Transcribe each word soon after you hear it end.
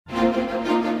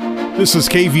This is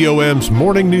KVOM's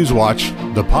Morning News Watch,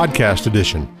 the podcast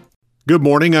edition. Good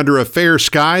morning. Under a fair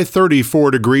sky,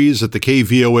 34 degrees at the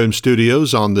KVOM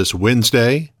studios on this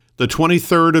Wednesday, the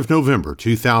 23rd of November,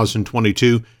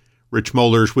 2022. Rich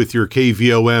Mollers with your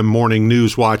KVOM Morning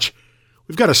News Watch.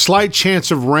 We've got a slight chance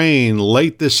of rain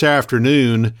late this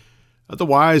afternoon.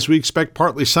 Otherwise, we expect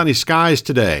partly sunny skies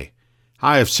today.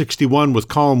 High of 61 with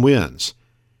calm winds.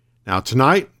 Now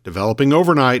tonight, developing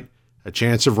overnight, a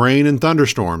chance of rain and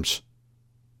thunderstorms.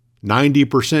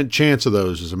 90% chance of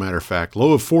those, as a matter of fact.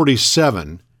 Low of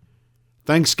 47.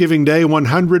 Thanksgiving Day,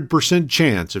 100%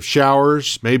 chance of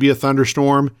showers, maybe a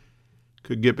thunderstorm.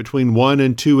 Could get between 1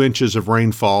 and 2 inches of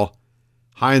rainfall.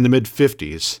 High in the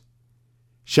mid-50s.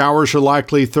 Showers are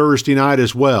likely Thursday night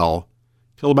as well,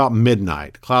 till about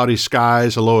midnight. Cloudy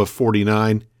skies, a low of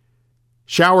 49.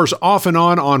 Showers off and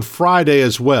on Friday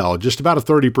as well, just about a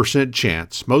 30%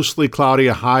 chance. Mostly cloudy,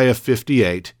 a high of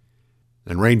 58.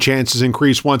 Then rain chances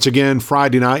increase once again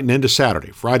Friday night and into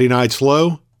Saturday. Friday night's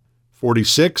low,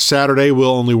 46. Saturday will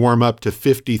only warm up to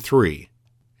 53.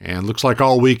 And looks like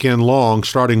all weekend long,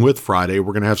 starting with Friday,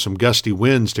 we're going to have some gusty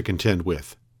winds to contend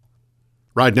with.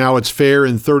 Right now it's fair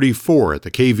and 34 at the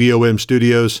KVOM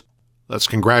studios. Let's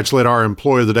congratulate our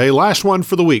employee of the day. Last one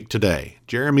for the week today,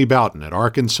 Jeremy Boughton at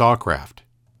Arkansas Craft.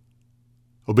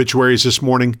 Obituaries this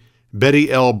morning,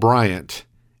 Betty L. Bryant,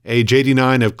 age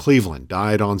 89 of Cleveland,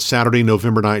 died on Saturday,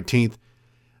 November 19th.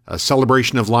 A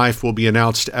celebration of life will be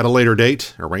announced at a later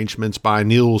date. Arrangements by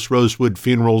Niels Rosewood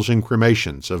Funerals and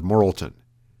Cremations of Morrilton.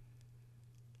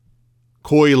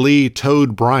 Coy Lee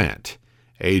Toad Bryant,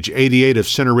 age 88 of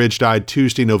Center Ridge, died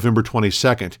Tuesday, November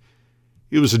 22nd.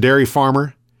 He was a dairy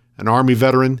farmer, an Army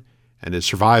veteran, and is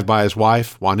survived by his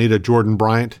wife, Juanita Jordan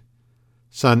Bryant,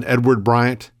 son Edward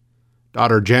Bryant,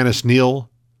 daughter Janice Neal,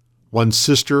 one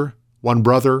sister, one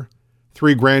brother,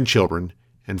 3 grandchildren,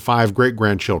 and 5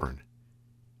 great-grandchildren.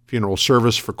 Funeral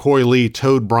service for Coy Lee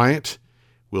Toad Bryant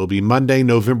will be Monday,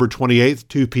 November 28th,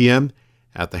 2 p.m.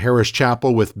 at the Harris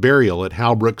Chapel with burial at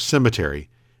Halbrook Cemetery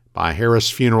by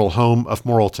Harris Funeral Home of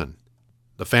Morrilton.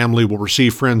 The family will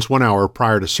receive friends 1 hour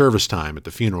prior to service time at the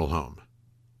funeral home.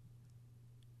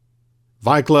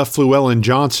 Vicla Fluellen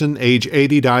Johnson, age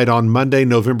 80, died on Monday,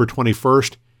 November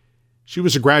 21st. She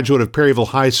was a graduate of Perryville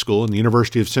High School and the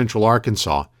University of Central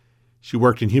Arkansas. She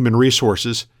worked in human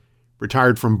resources,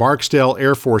 retired from Barksdale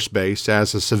Air Force Base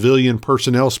as a civilian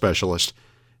personnel specialist,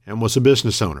 and was a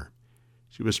business owner.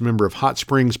 She was a member of Hot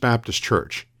Springs Baptist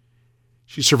Church.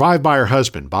 She's survived by her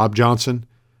husband, Bob Johnson,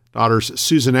 daughters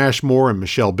Susan Ashmore and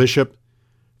Michelle Bishop,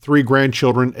 3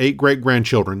 grandchildren, 8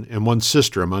 great-grandchildren, and 1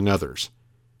 sister, among others.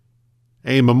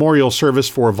 A memorial service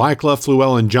for Vicla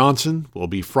Fluellen Johnson will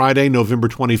be Friday, November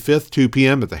 25th, 2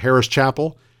 p.m. at the Harris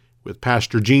Chapel, with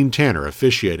Pastor Gene Tanner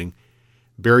officiating.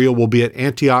 Burial will be at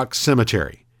Antioch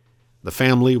Cemetery. The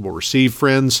family will receive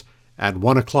friends at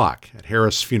 1 o'clock at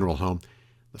Harris Funeral Home.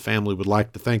 The family would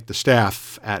like to thank the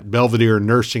staff at Belvedere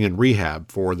Nursing and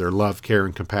Rehab for their love, care,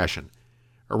 and compassion.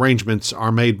 Arrangements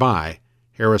are made by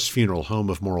Harris Funeral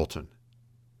Home of Morrilton.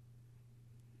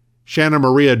 Shanna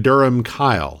Maria Durham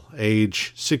Kyle,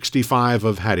 age 65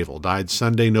 of Hattieville, died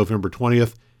Sunday, November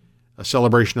 20th. A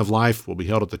celebration of life will be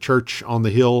held at the church on the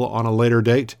hill on a later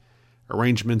date.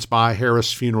 Arrangements by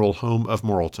Harris Funeral Home of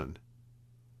Morrilton.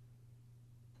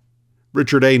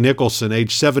 Richard A. Nicholson,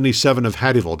 age 77 of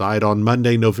Hattieville, died on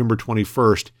Monday, November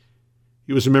 21st.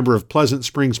 He was a member of Pleasant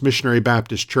Springs Missionary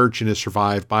Baptist Church and is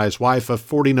survived by his wife of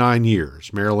 49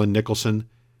 years, Marilyn Nicholson,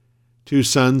 2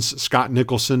 sons, Scott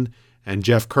Nicholson and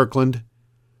Jeff Kirkland,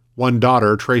 1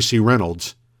 daughter, Tracy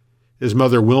Reynolds, his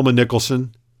mother, Wilma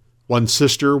Nicholson, 1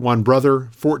 sister, 1 brother,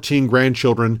 14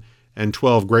 grandchildren, and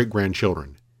 12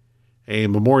 great-grandchildren. A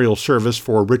memorial service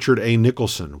for Richard A.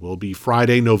 Nicholson will be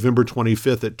Friday, November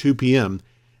 25th at 2 p.m.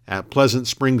 at Pleasant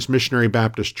Springs Missionary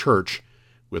Baptist Church,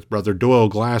 with Brother Doyle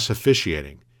Glass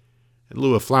officiating. In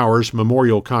lieu of flowers,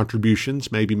 memorial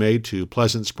contributions may be made to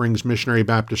Pleasant Springs Missionary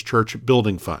Baptist Church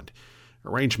Building Fund.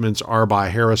 Arrangements are by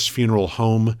Harris Funeral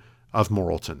Home of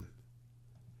Morrilton.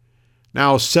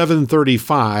 Now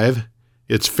 7:35.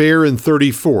 It's fair and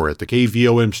 34 at the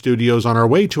KVOM studios on our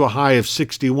way to a high of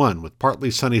 61 with partly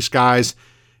sunny skies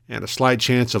and a slight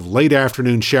chance of late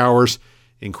afternoon showers,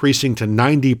 increasing to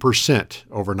 90%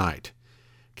 overnight.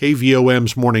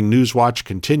 KVOM's Morning News Watch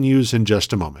continues in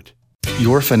just a moment.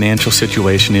 Your financial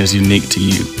situation is unique to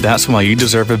you. That's why you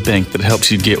deserve a bank that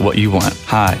helps you get what you want.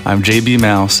 Hi, I'm JB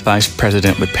Mouse, Vice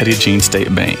President with Petit Jean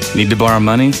State Bank. Need to borrow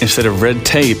money? Instead of red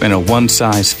tape and a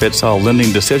one-size-fits-all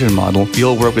lending decision model,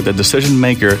 you'll work with a decision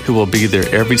maker who will be there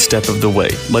every step of the way.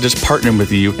 Let us partner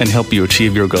with you and help you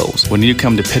achieve your goals. When you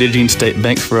come to Petit Jean State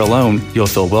Bank for a loan, you'll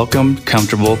feel welcome,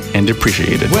 comfortable, and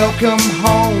appreciated. Welcome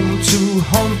home to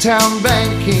hometown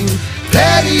banking.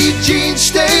 Petit Jean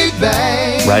State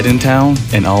Bank. Right in town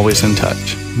and always in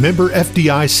touch. Member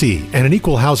FDIC and an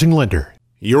equal housing lender.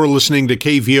 You're listening to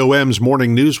KVOM's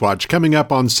Morning News Watch, coming up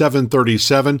on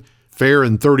 7:37, Fair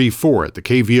and 34 at the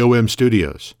KVOM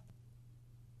studios.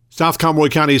 South Conway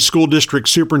County School District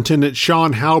Superintendent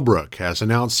Sean Halbrook has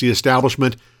announced the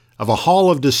establishment of a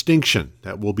Hall of Distinction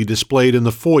that will be displayed in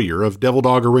the foyer of Devil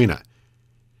Dog Arena.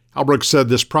 Halbrook said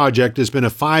this project has been a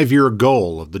 5-year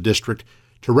goal of the district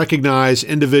to recognize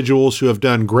individuals who have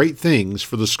done great things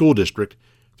for the school district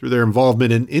through their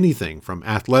involvement in anything from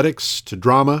athletics to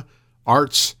drama,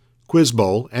 arts, quiz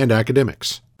bowl, and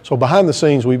academics. So behind the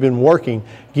scenes, we've been working,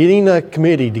 getting a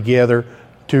committee together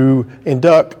to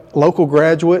induct local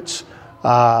graduates,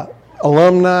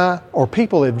 alumni, or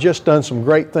people that have just done some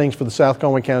great things for the South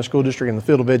Conway County School District in the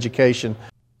field of education.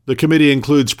 The committee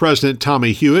includes President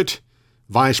Tommy Hewitt,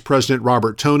 Vice President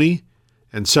Robert Toney,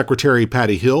 and Secretary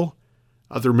Patty Hill.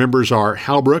 Other members are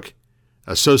Halbrook,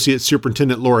 Associate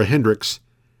Superintendent Laura Hendricks,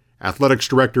 Athletics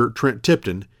Director Trent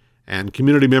Tipton, and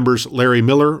community members Larry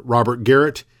Miller, Robert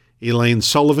Garrett, Elaine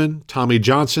Sullivan, Tommy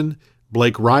Johnson,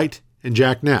 Blake Wright, and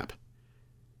Jack Knapp.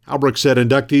 Halbrook said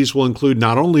inductees will include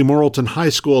not only Morrilton High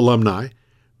School alumni,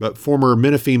 but former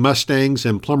Menifee Mustangs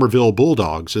and Plummerville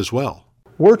Bulldogs as well.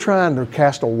 We're trying to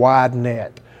cast a wide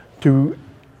net to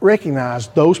recognize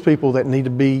those people that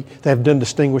have done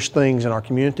distinguished things in our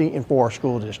community and for our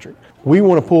school district. We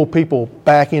want to pull people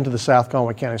back into the South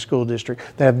Conway County School District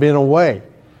that have been away.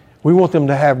 We want them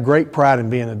to have great pride in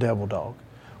being a Devil Dog.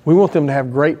 We want them to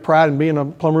have great pride in being a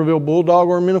Plummerville Bulldog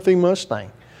or a Menifee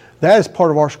Mustang. That is part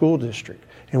of our school district,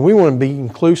 and we want to be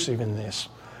inclusive in this.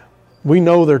 We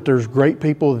know that there's great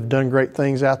people that have done great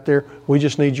things out there. We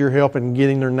just need your help in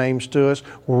getting their names to us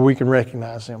where we can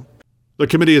recognize them. The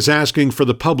committee is asking for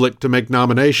the public to make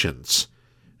nominations.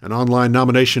 An online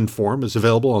nomination form is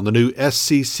available on the new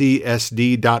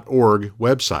sccsd.org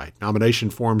website.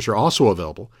 Nomination forms are also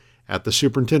available at the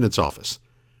superintendent's office.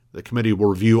 The committee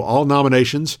will review all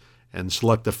nominations and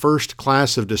select the first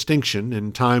class of distinction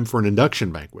in time for an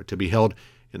induction banquet to be held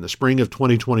in the spring of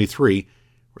 2023,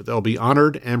 where they'll be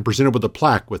honored and presented with a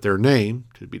plaque with their name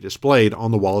to be displayed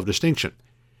on the Wall of Distinction.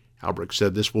 Halbrook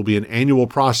said this will be an annual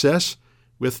process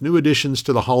with new additions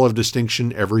to the Hall of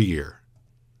Distinction every year.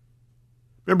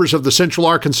 Members of the Central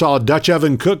Arkansas Dutch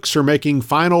Oven Cooks are making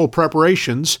final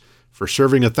preparations for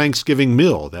serving a Thanksgiving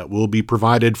meal that will be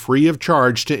provided free of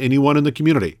charge to anyone in the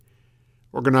community.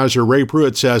 Organizer Ray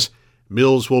Pruitt says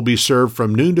meals will be served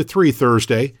from noon to 3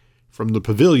 Thursday from the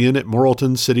pavilion at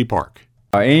Morrilton City Park.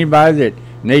 Anybody that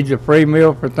needs a free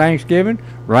meal for Thanksgiving,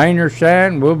 rain or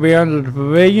shine, we'll be under the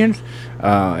pavilions.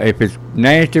 If it's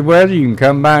nasty weather, you can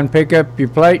come by and pick up your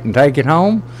plate and take it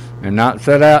home and not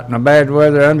sit out in the bad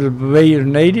weather under the pavilions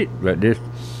and eat it, but just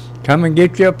come and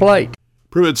get you a plate.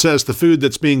 Pruitt says the food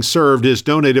that's being served is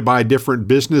donated by different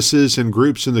businesses and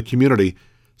groups in the community,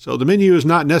 so the menu is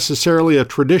not necessarily a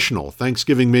traditional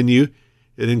Thanksgiving menu.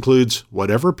 It includes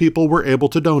whatever people were able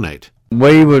to donate.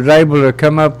 We was able to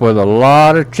come up with a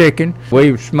lot of chicken.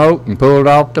 We've smoked and pulled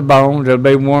off the bones. It'll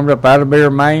be warmed up out of our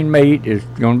main meat. It's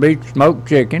going to be smoked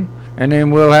chicken. And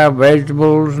then we'll have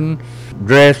vegetables and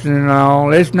dressing and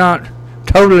all. It's not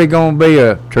totally going to be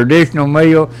a traditional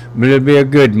meal, but it'll be a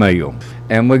good meal.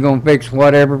 And we're going to fix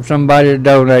whatever somebody to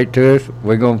donate to us,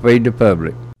 we're going to feed the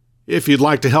public. If you'd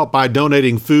like to help by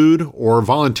donating food or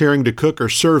volunteering to cook or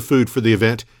serve food for the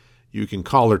event, you can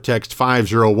call or text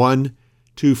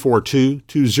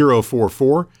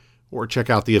 501-242-2044 or check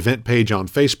out the event page on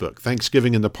Facebook,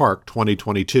 Thanksgiving in the Park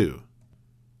 2022.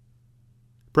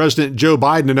 President Joe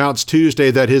Biden announced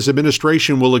Tuesday that his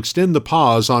administration will extend the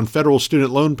pause on federal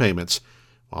student loan payments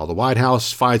while the White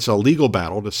House fights a legal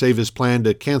battle to save his plan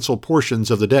to cancel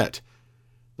portions of the debt.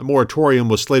 The moratorium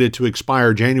was slated to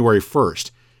expire January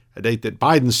 1st, a date that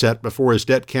Biden set before his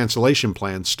debt cancellation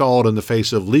plan stalled in the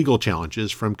face of legal challenges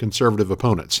from conservative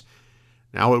opponents.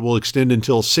 Now it will extend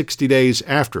until 60 days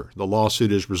after the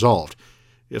lawsuit is resolved.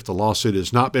 If the lawsuit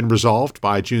has not been resolved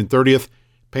by June 30th,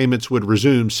 payments would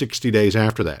resume 60 days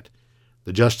after that.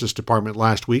 The Justice Department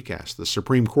last week asked the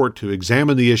Supreme Court to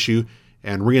examine the issue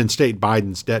and reinstate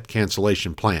Biden's debt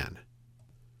cancellation plan.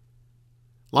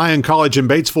 Lyon College in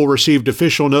Batesville received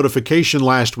official notification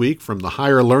last week from the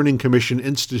Higher Learning Commission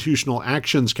Institutional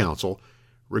Actions Council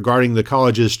regarding the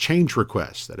college's change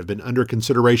requests that have been under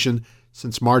consideration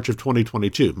since March of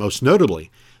 2022. Most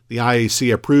notably, the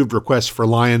IAC approved requests for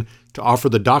Lyon to offer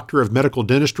the Doctor of Medical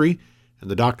Dentistry and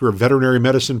the Doctor of Veterinary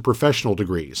Medicine professional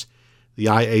degrees. The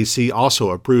IAC also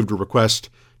approved a request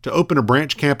to open a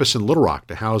branch campus in Little Rock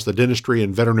to house the dentistry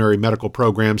and veterinary medical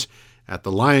programs at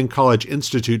the Lyon College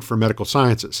Institute for Medical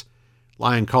Sciences.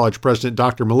 Lyon College President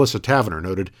Dr. Melissa Tavener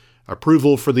noted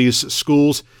approval for these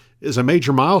schools is a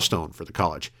major milestone for the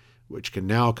college, which can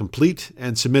now complete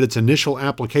and submit its initial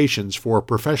applications for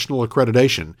professional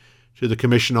accreditation to the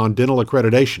Commission on Dental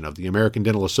Accreditation of the American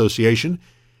Dental Association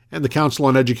and the Council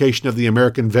on Education of the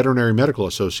American Veterinary Medical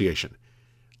Association.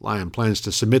 Lyon plans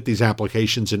to submit these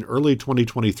applications in early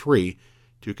 2023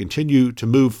 to continue to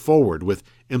move forward with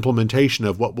implementation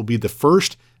of what will be the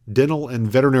first dental and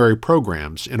veterinary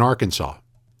programs in Arkansas.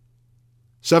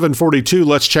 7:42,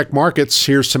 let's check markets.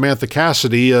 Here's Samantha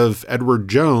Cassidy of Edward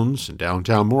Jones in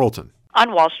downtown Morrilton.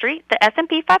 On Wall Street, the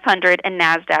S&P 500 and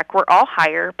NASDAQ were all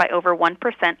higher by over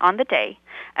 1% on the day,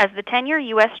 as the 10-year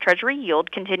U.S. Treasury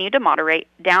yield continued to moderate,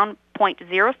 down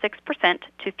 0.06%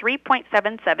 to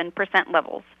 3.77%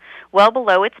 levels, well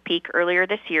below its peak earlier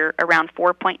this year, around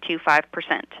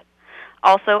 4.25%.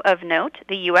 Also of note,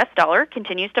 the U.S. dollar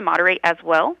continues to moderate as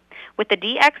well, with the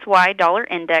DXY dollar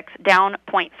index down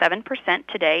 0.7%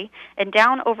 today and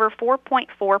down over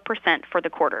 4.4% for the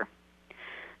quarter.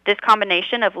 This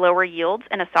combination of lower yields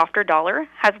and a softer dollar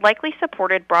has likely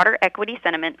supported broader equity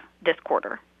sentiment this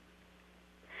quarter.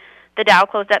 The Dow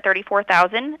closed at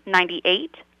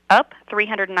 34,098, up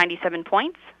 397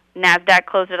 points. NASDAQ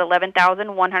closed at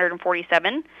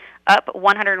 11,147, up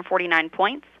 149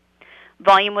 points.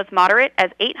 Volume was moderate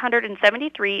as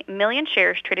 873 million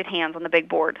shares traded hands on the big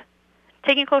board.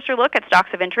 Taking a closer look at stocks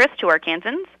of interest to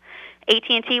Arkansans,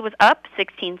 AT&T was up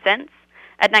 16 cents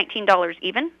at $19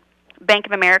 even. Bank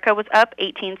of America was up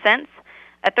 18 cents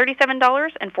at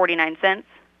 $37.49.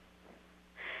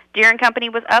 Deere & Company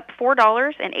was up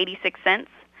 $4.86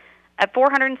 at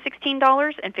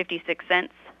 $416.56.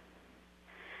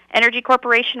 Energy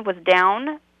Corporation was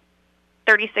down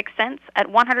 36 cents at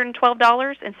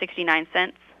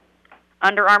 $112.69.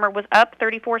 Under Armour was up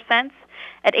 34 cents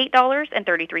at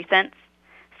 $8.33.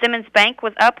 Simmons Bank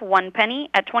was up 1 penny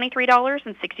at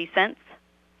 $23.60.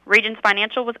 Regions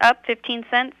Financial was up 15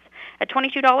 cents at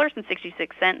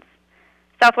 $22.66.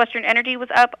 Southwestern Energy was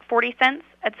up 40 cents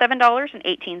at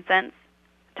 $7.18.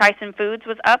 Tyson Foods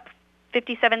was up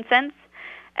 57 cents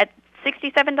at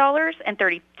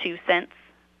 $67.32.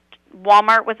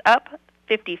 Walmart was up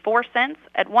 54 cents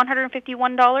at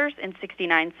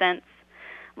 $151.69.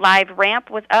 Live Ramp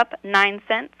was up 9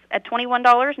 cents at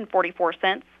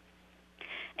 $21.44.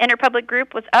 Interpublic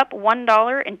Group was up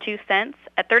 $1.02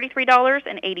 at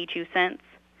 $33.82.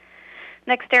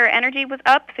 NextEra Energy was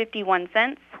up 51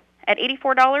 cents at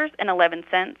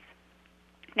 $84.11.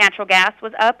 Natural gas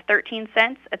was up 13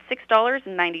 cents at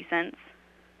 $6.90.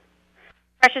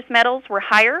 Precious metals were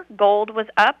higher. Gold was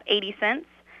up 80 cents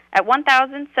at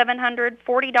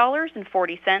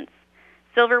 $1,740.40.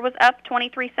 Silver was up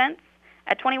 23 cents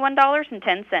at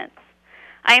 $21.10.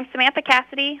 I am Samantha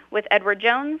Cassidy with Edward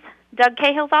Jones, Doug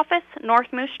Cahill's office,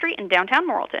 North Moose Street in downtown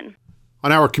Morrilton.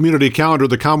 On our community calendar,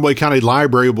 the Conway County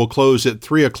Library will close at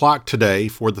 3 o'clock today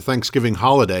for the Thanksgiving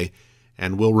holiday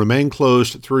and will remain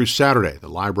closed through Saturday. The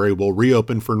library will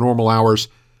reopen for normal hours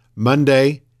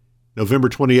Monday, November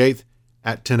 28th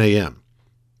at 10 a.m.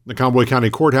 The Conway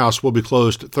County Courthouse will be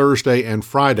closed Thursday and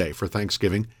Friday for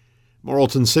Thanksgiving.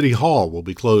 Morrilton City Hall will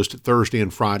be closed Thursday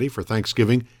and Friday for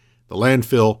Thanksgiving. The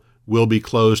landfill will be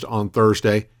closed on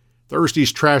Thursday.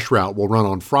 Thursday's trash route will run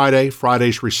on Friday.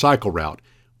 Friday's recycle route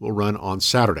will run on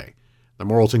Saturday. The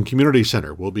Morrilton Community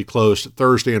Center will be closed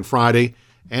Thursday and Friday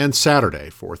and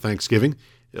Saturday for Thanksgiving.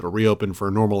 It'll reopen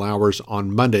for normal hours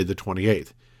on Monday the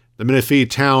 28th. The Menifee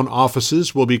Town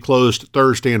offices will be closed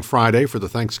Thursday and Friday for the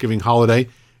Thanksgiving holiday.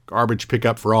 Garbage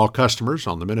pickup for all customers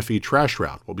on the Menifee trash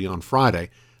route will be on Friday.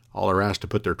 All are asked to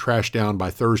put their trash down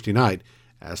by Thursday night,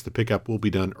 as the pickup will be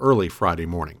done early Friday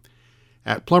morning.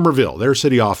 At Plumerville, their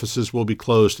city offices will be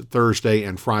closed Thursday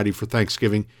and Friday for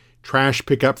Thanksgiving. Trash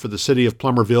pickup for the city of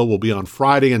Plumerville will be on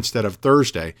Friday instead of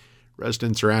Thursday.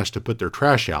 Residents are asked to put their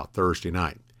trash out Thursday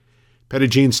night. Petit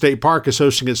Jean State Park is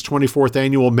hosting its 24th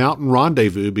annual Mountain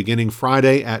Rendezvous beginning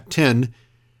Friday at 10.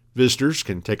 Visitors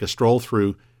can take a stroll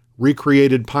through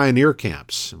recreated pioneer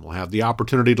camps and will have the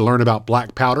opportunity to learn about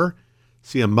black powder,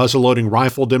 see a muzzleloading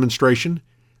rifle demonstration,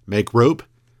 make rope,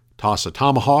 toss a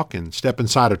tomahawk, and step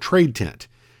inside a trade tent.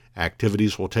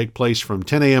 Activities will take place from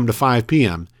 10 a.m. to 5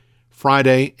 p.m.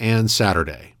 Friday, and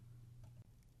Saturday.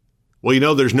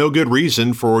 Well, there's no good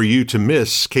reason for you to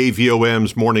miss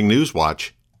KVOM's Morning News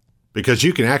Watch because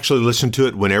you can actually listen to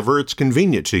it whenever it's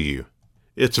convenient to you.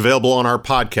 It's available on our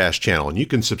podcast channel, and you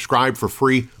can subscribe for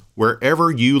free wherever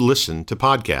you listen to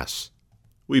podcasts.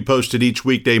 We post it each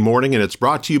weekday morning, and it's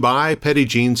brought to you by Petit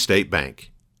Jean State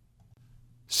Bank.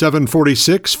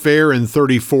 7:46, Fair and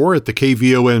 34 at the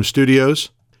KVOM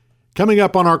studios. Coming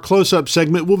up on our close-up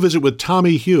segment, we'll visit with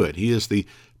Tommy Hewitt. He is the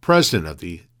president of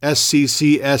the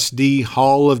SCCSD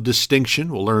Hall of Distinction.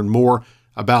 We'll learn more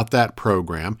about that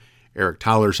program. Eric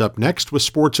Tyler's up next with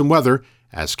sports and weather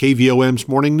as KVOM's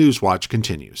Morning News Watch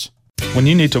continues. When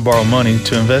you need to borrow money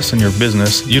to invest in your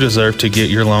business, you deserve to get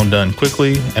your loan done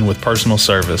quickly and with personal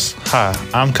service. Hi,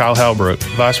 I'm Kyle Halbrook,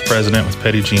 Vice President with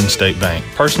Petit Jean State Bank.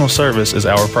 Personal service is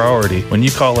our priority. When you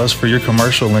call us for your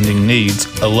commercial lending needs,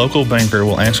 a local banker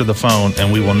will answer the phone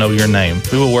and we will know your name.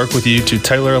 We will work with you to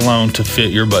tailor a loan to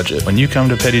fit your budget. When you come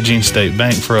to Petit Jean State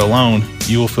Bank for a loan,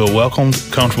 you will feel welcomed,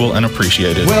 comfortable, and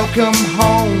appreciated. Welcome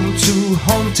home to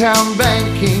hometown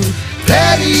banking.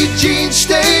 Petit Jean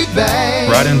State Bank.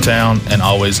 Right in town and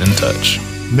always in touch.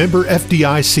 Member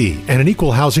FDIC and an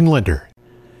equal housing lender.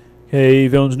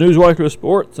 KVOM's Newswatch with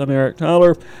Sports. I'm Eric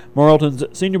Tyler. Morrilton's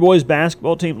senior boys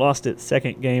basketball team lost its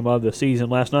second game of the season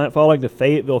last night, falling to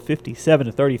Fayetteville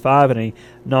 57-35 in a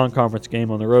non-conference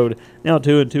game on the road. Now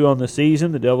 2-2 on the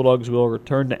season. The Devil Dogs will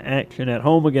return to action at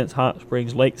home against Hot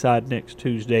Springs Lakeside next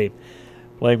Tuesday.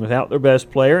 Playing without their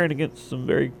best player and against some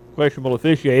very questionable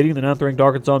officiating, the 9th-ranked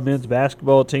Arkansas men's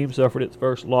basketball team suffered its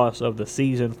first loss of the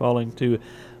season, falling to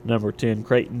number 10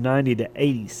 Creighton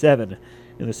 90-87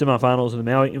 in the semifinals of the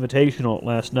Maui Invitational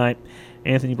last night.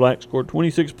 Anthony Black scored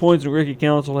 26 points and Ricky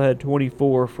Council had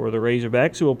 24 for the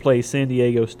Razorbacks, who will play San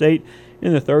Diego State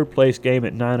in the third-place game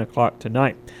at 9 o'clock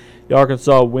tonight. The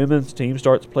Arkansas women's team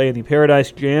starts playing the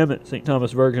Paradise Jam at St.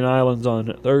 Thomas Virgin Islands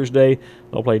on Thursday.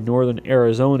 They'll play Northern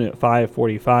Arizona at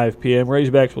 5:45 p.m.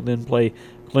 Razorbacks will then play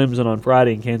Clemson on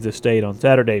Friday and Kansas State on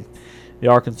Saturday. The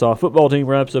Arkansas football team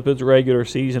wraps up its regular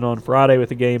season on Friday with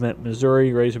a game at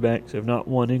Missouri. Razorbacks have not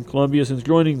won in Columbia since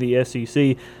joining the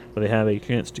SEC, but they have a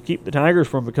chance to keep the Tigers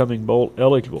from becoming bowl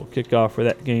eligible. Kickoff for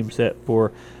that game set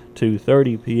for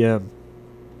 2:30 p.m.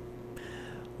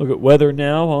 Look at weather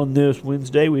now on this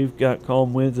Wednesday. We've got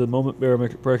calm winds at the moment.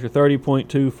 Barometric pressure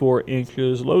 30.24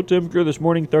 inches. Low temperature this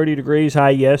morning 30 degrees. High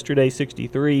yesterday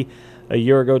 63. A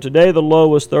year ago today the low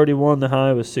was 31. The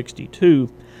high was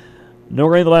 62. No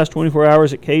rain the last 24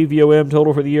 hours at KVOM.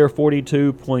 Total for the year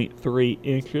 42.3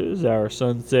 inches. Our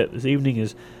sunset this evening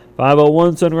is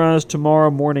 5:01. Sunrise tomorrow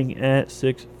morning at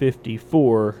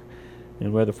 6:54.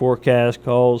 And weather forecast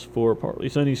calls for partly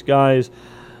sunny skies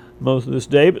most of this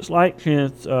day, but slight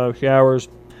chance of showers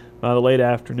by the late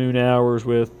afternoon hours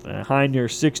with a high near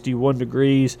 61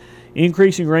 degrees.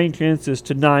 Increasing rain chances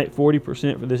tonight,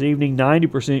 40% for this evening,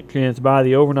 90% chance by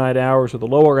the overnight hours with a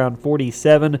low around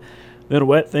 47. Then a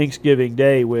wet Thanksgiving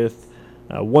Day with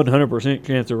a 100%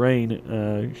 chance of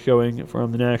rain showing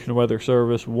from the National Weather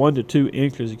Service. 1 to 2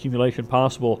 inches accumulation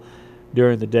possible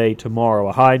during the day tomorrow.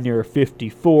 A high near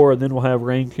 54, and then we'll have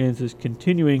rain chances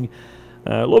continuing.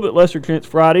 A little bit lesser chance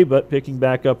Friday, but picking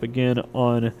back up again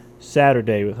on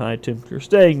Saturday with high temperature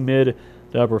staying mid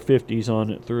to upper 50s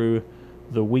on through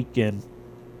the weekend.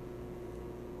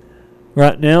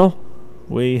 Right now,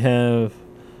 we have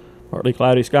partly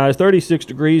cloudy skies, 36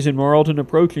 degrees in Morrilton,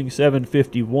 approaching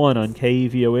 7:51 on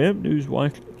KVOM.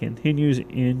 Newswatch continues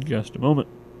in just a moment.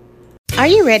 Are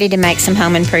you ready to make some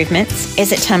home improvements?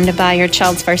 Is it time to buy your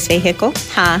child's first vehicle?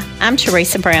 Hi, I'm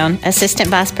Teresa Brown, Assistant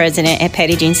Vice President at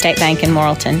Petit Jean State Bank in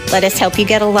Morrilton. Let us help you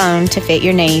get a loan to fit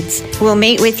your needs. We'll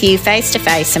meet with you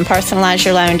face-to-face and personalize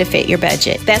your loan to fit your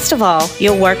budget. Best of all,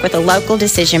 you'll work with a local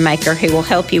decision maker who will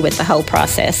help you with the whole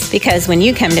process. Because when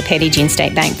you come to Petit Jean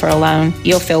State Bank for a loan,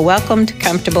 you'll feel welcomed,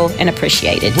 comfortable, and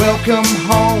appreciated. Welcome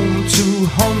home to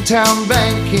hometown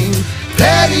banking.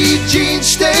 Petit Jean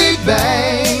State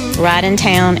Bank. Right in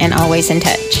town and always in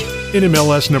touch.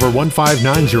 NMLS number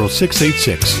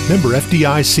 1590686. Member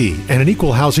FDIC and an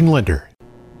equal housing lender.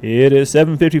 It is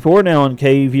 7:54 now on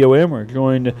KVOM. We're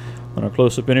joined on a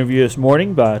close-up interview this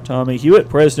morning by Tommy Hewitt,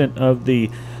 president of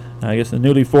the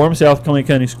newly formed South Conway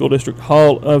County School District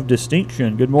Hall of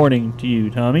Distinction. Good morning to you,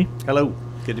 Tommy. Hello.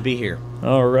 Good to be here.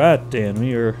 All right, Dan.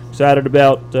 We are excited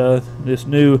about this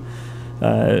new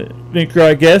venture,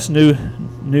 I guess, new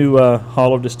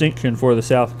Hall of Distinction for the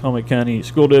South Conway County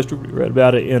School District. We read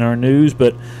about it in our news,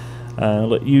 but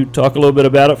let you talk a little bit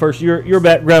about it. First, your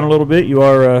background a little bit. You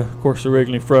are, of course,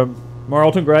 originally from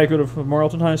Morrilton, graduate of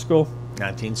Morrilton High School.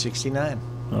 1969.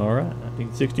 All right,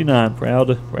 1969.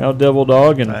 Proud Devil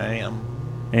Dog. And I am.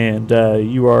 and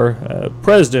you are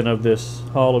president of this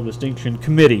Hall of Distinction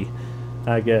committee,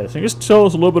 I guess. And just tell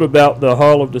us a little bit about the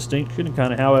Hall of Distinction and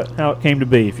kind of how it came to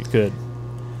be, if you could.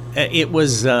 It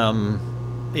was an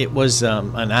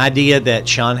idea that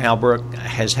Sean Halbrook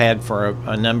has had for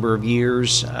a number of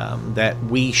years, that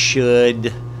we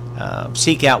should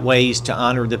seek out ways to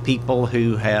honor the people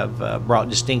who have brought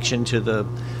distinction to the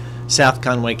South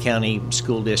Conway County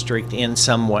School District in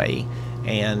some way,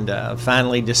 and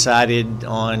finally decided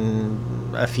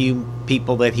on a few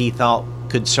people that he thought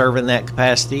could serve in that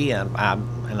capacity. And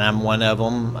I'm one of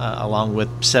them, along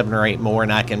with 7 or 8 more,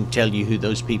 and I can tell you who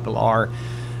those people are.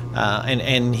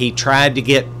 And he tried to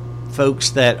get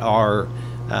folks that are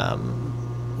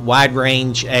wide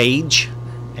range age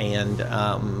and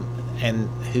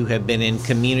who have been in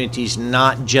communities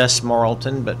not just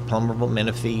Morrilton but Plumerville,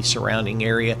 Menifee, surrounding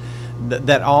area,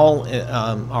 that all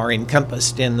are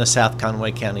encompassed in the South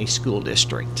Conway County School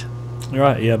District.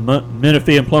 Right. Yeah.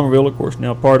 Menifee and Plumerville, of course,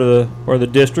 now part of the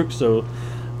district. So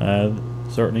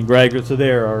certainly graduates of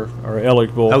there are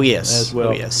eligible. Oh yes. As well.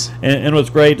 Oh yes. And what's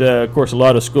great, of course, a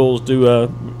lot of schools do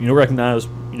recognize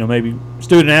maybe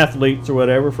student athletes or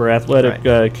whatever for athletic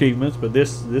achievements, but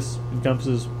this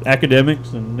encompasses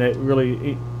academics and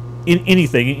really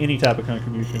any type of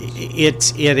contributions.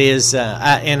 It is,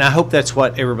 and I hope that's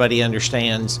what everybody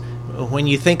understands. When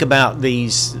you think about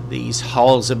these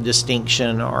halls of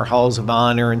distinction or halls of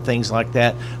honor and things like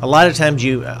that, a lot of times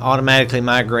you automatically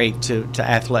migrate to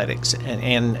athletics,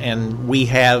 and we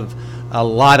have a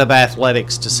lot of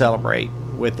athletics to celebrate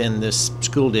within this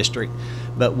school district.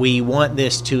 But we want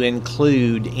this to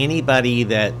include anybody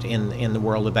that in the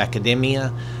world of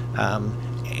academia,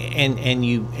 and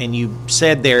you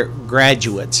said they're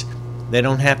graduates. They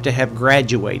don't have to have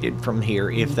graduated from here.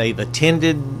 If they've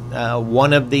attended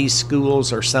one of these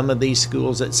schools or some of these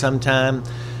schools at some time,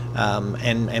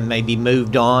 and maybe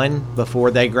moved on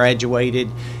before they graduated,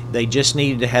 they just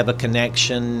needed to have a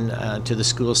connection to the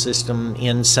school system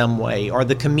in some way, or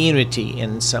the community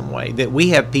in some way. That we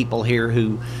have people here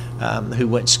who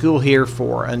went to school here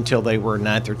for until they were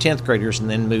 9th or 10th graders and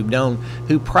then moved on,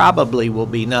 who probably will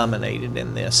be nominated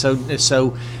in this.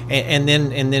 So and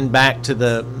then back to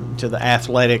the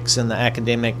athletics and the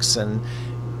academics and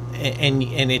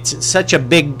it's such a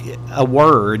big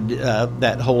word,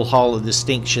 that whole Hall of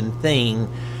Distinction thing.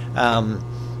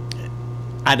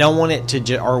 I don't want it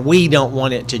to, we don't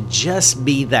want it to just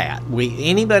be that.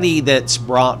 Anybody that's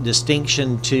brought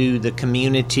distinction to the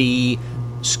community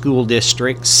school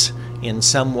districts in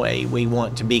some way, we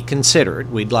want to be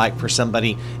considered. We'd like for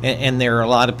somebody, and there are a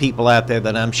lot of people out there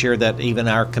that I'm sure that even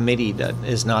our committee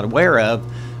is not aware of,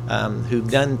 who've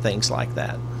done things like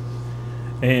that.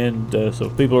 And so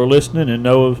if people are listening and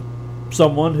know of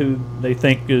someone who they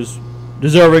think is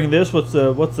deserving of this, what's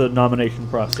the nomination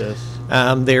process?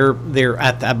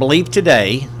 I believe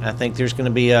today, I think there's going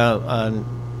to be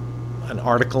an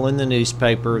article in the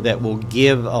newspaper that will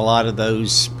give a lot of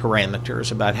those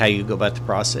parameters about how you go about the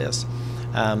process.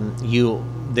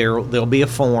 There'll be a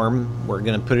form. We're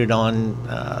going to put it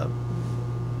on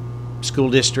school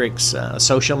districts'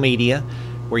 social media,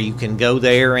 where you can go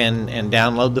there and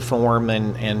download the form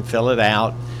and fill it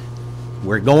out.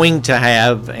 We're going to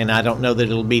have, and I don't know that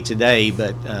it'll be today,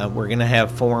 but we're going to have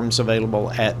forms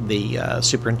available at the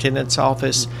superintendent's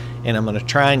office, and I'm going to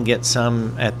try and get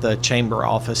some at the chamber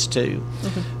office too.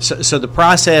 Okay. So the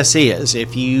process is,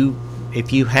 if you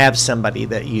have somebody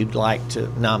that you'd like to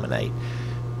nominate,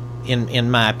 in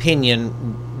my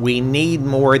opinion, we need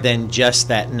more than just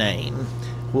that name.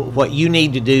 What you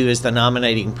need to do as the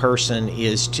nominating person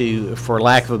is to, for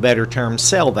lack of a better term,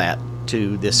 sell that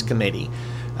to this committee.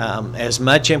 As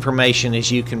much information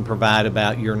as you can provide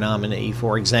about your nominee.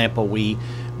 For example, we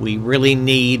really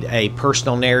need a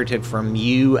personal narrative from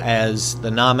you as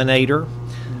the nominator.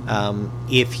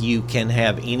 If you can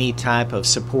have any type of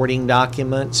supporting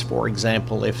documents, for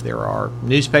example, if there are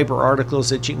newspaper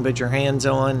articles that you can put your hands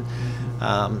on,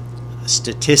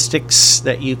 statistics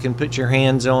that you can put your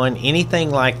hands on,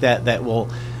 anything like that will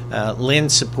lend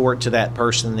support to that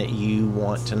person that you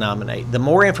want to nominate. The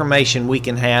more information we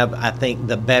can have, I think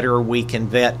the better we can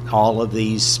vet all of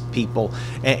these people.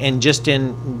 And just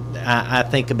I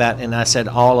think about, and I said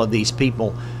all of these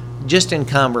people, just in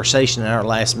conversation at our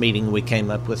last meeting, we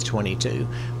came up with 22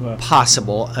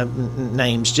 possible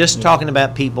names, just talking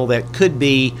about people that could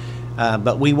be,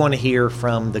 but we want to hear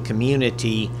from the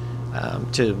community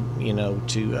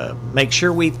to make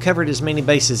sure we've covered as many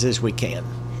bases as we can.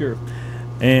 Sure.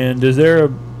 And is there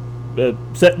a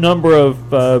set number of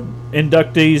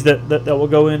inductees that will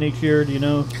go in each year? Do you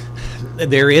know?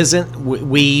 There isn't.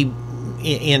 We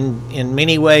in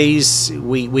many ways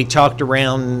we talked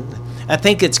around I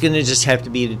think it's going to just have to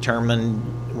be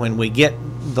determined when we get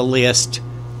the list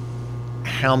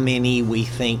how many we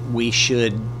think we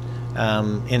should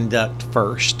induct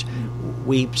first.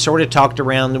 We sort of talked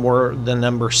around the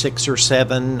number 6 or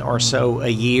 7 or so a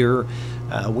year.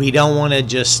 We don't want to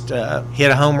just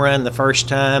hit a home run the first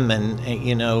time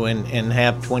and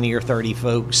have 20 or 30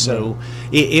 folks. So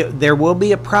there will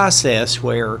be a process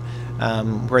where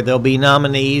there'll be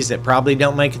nominees that probably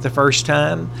don't make it the first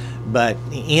time, but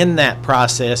in that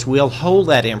process we'll hold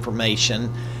that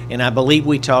information. And I believe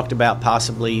we talked about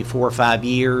possibly 4 or 5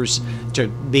 years to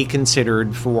be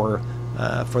considered for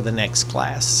the next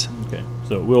class. Okay,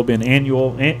 so it will be an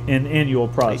annual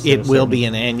process. It will be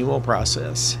an annual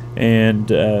process. And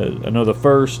I know the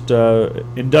first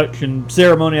induction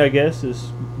ceremony, I guess, is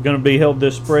going to be held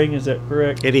this spring. Is that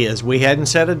correct? It is. We hadn't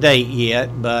set a date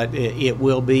yet, but it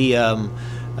will be a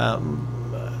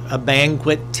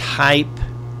banquet type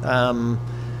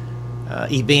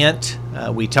event.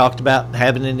 We talked about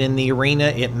having it in the arena.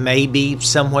 It may be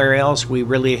somewhere else. We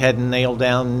really hadn't nailed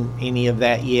down any of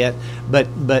that yet. But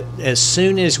as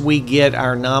soon as we get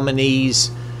our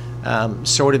nominees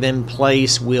sort of in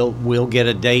place, we'll get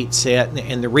a date set.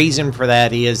 And the reason for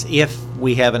that is if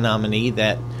we have a nominee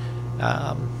that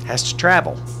has to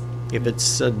travel. If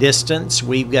it's a distance,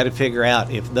 we've got to figure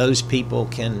out if those people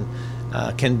can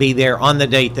be there on the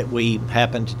date that we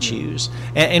happen to choose.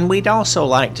 And we'd also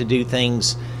like to do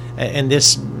things, and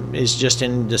this is just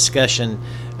in discussion,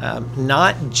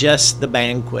 not just the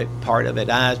banquet part of it.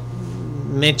 I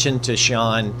mentioned to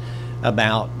Sean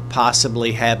about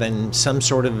possibly having some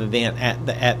sort of event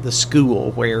at the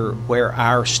school where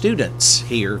our students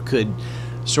here could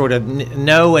sort of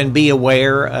know and be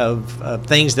aware of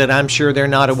things that I'm sure they're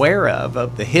not aware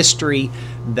of the history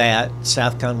that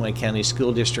South Conway County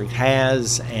School District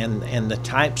has, and the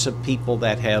types of people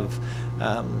that have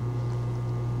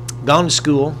gone to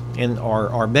school and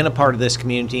or been a part of this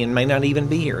community and may not even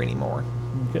be here anymore.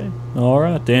 Okay. All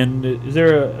right. And is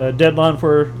there a deadline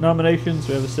for nominations?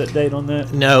 Do we have a set date on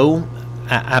that? No.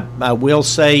 I will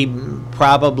say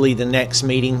probably the next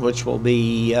meeting, which will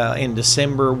be in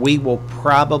December, we will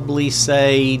probably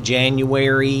say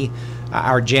January.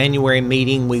 Our January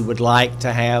meeting, we would like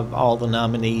to have all the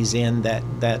nominees in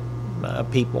that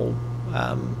people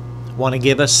want to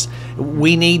give us.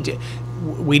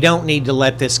 We don't need to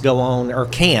let this go on, or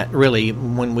can't really.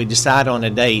 When we decide on a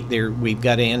date, we've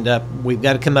got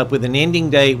to come up with an ending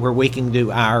date where we can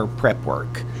do our prep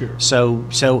work. Sure.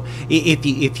 So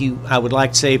if you, I would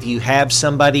like to say, if you have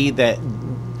somebody that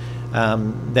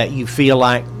you feel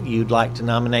like you'd like to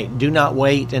nominate, do not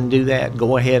wait and do that.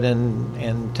 Go ahead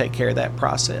and take care of that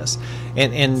process.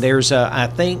 And I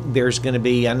think there's going to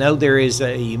be, I know there is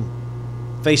a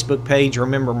Facebook page,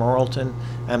 Remember Morrilton.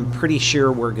 I'm pretty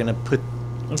sure we're going to put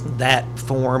that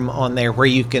form on there where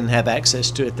you can have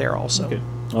access to it there also. Okay.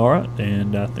 All right.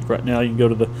 And I think right now you can go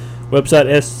to the website,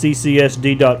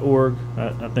 sccsd.org.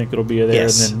 I think it'll be there.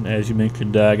 Yes. And then, as you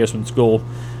mentioned, I guess when school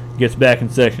gets back in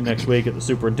session next week at the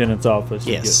superintendent's office,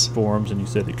 you get forms, and you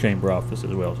said the chamber office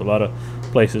as well. So a lot of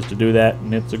places to do that.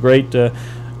 And it's a great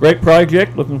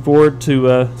project. Looking forward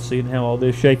to seeing how all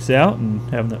this shakes out and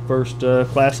having that first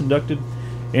class inducted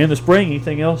in the spring.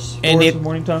 Anything else for us this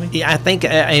morning, Tommy? Yeah, I think,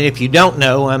 and if you don't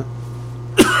know,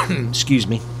 excuse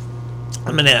me,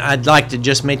 I'd like to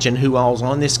just mention who all's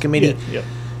on this committee. Yep.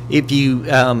 If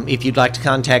you'd like to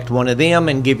contact one of them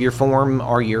and give your form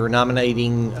or your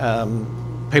nominating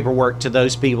paperwork to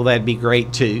those people, that'd be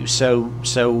great too. So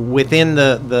within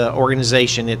the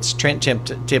organization, it's Trent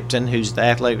Tipton, who's the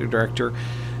athletic director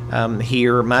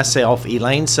here, myself,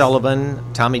 Elaine Sullivan,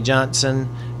 Tommy Johnson,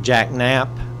 Jack Knapp,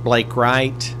 Blake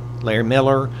Wright, Larry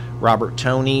Miller, Robert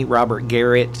Toney, Robert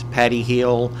Garrett, Patty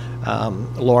Hill,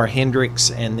 Laura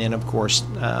Hendricks, and then, of course,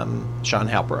 Sean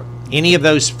Halbrook. Any of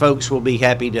those folks will be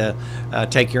happy to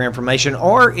take your information,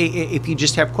 or if you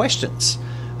just have questions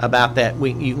about that,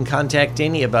 you can contact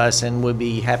any of us, and we'll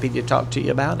be happy to talk to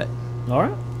you about it. All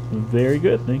right. Very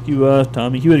good. Thank you,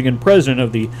 Tommy Hewitt, president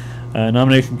of the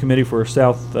nomination committee for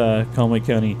South Conway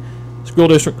County School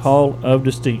District Hall of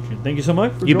Distinction. Thank you so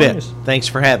much for joining us. Thanks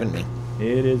for having me.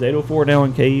 It is 8:04 now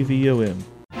on KVOM.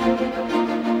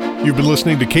 You've been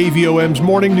listening to KVOM's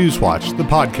Morning News Watch, the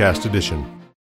podcast edition.